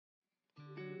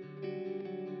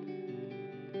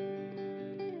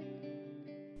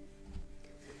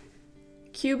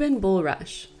Cuban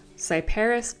bulrush,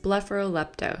 Cyperus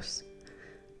blepharoleptos.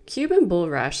 Cuban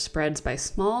bulrush spreads by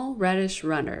small reddish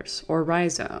runners, or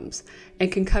rhizomes,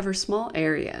 and can cover small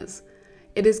areas.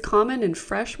 It is common in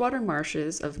freshwater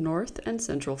marshes of North and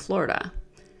Central Florida.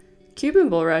 Cuban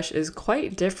bulrush is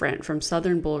quite different from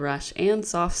southern bulrush and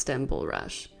soft-stem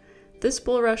bulrush. This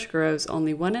bulrush grows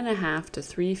only 1.5 to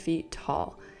 3 feet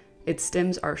tall. Its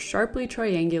stems are sharply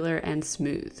triangular and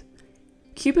smooth.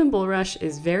 Cuban bulrush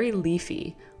is very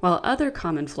leafy, while other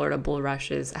common Florida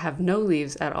bulrushes have no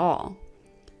leaves at all.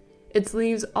 Its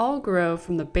leaves all grow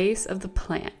from the base of the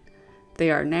plant.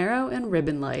 They are narrow and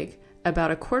ribbon-like,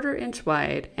 about 1/4 inch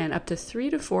wide and up to 3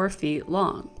 to 4 feet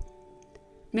long.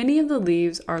 Many of the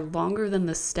leaves are longer than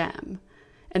the stem,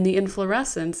 and the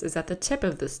inflorescence is at the tip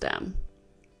of the stem.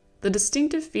 The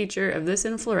distinctive feature of this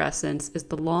inflorescence is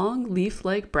the long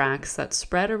leaf-like bracts that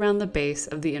spread around the base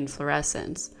of the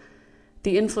inflorescence.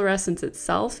 The inflorescence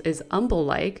itself is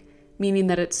umbel-like, meaning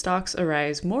that its stalks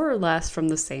arise more or less from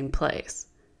the same place.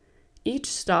 Each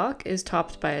stalk is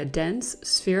topped by a dense,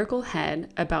 spherical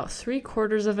head about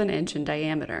 3/4 of an inch in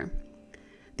diameter.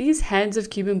 These heads of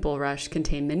Cuban bulrush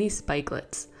contain many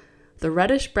spikelets. The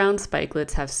reddish-brown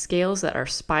spikelets have scales that are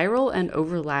spiral and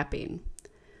overlapping.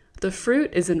 The fruit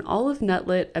is an olive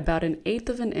nutlet about 1/8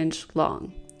 of an inch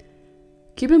long.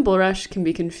 Cuban bulrush can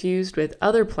be confused with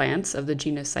other plants of the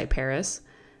genus Cyperus.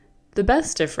 The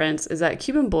best difference is that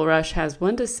Cuban bulrush has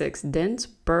 1 to 6 dense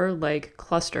burr-like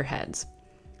cluster heads.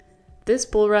 This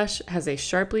bulrush has a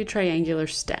sharply triangular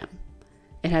stem.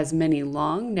 It has many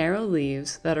long, narrow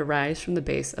leaves that arise from the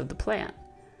base of the plant.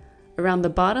 Around the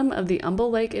bottom of the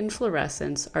umbel-like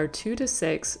inflorescence are 2 to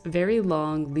 6 very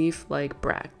long leaf-like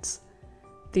bracts.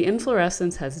 The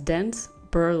inflorescence has dense,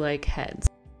 burr-like heads.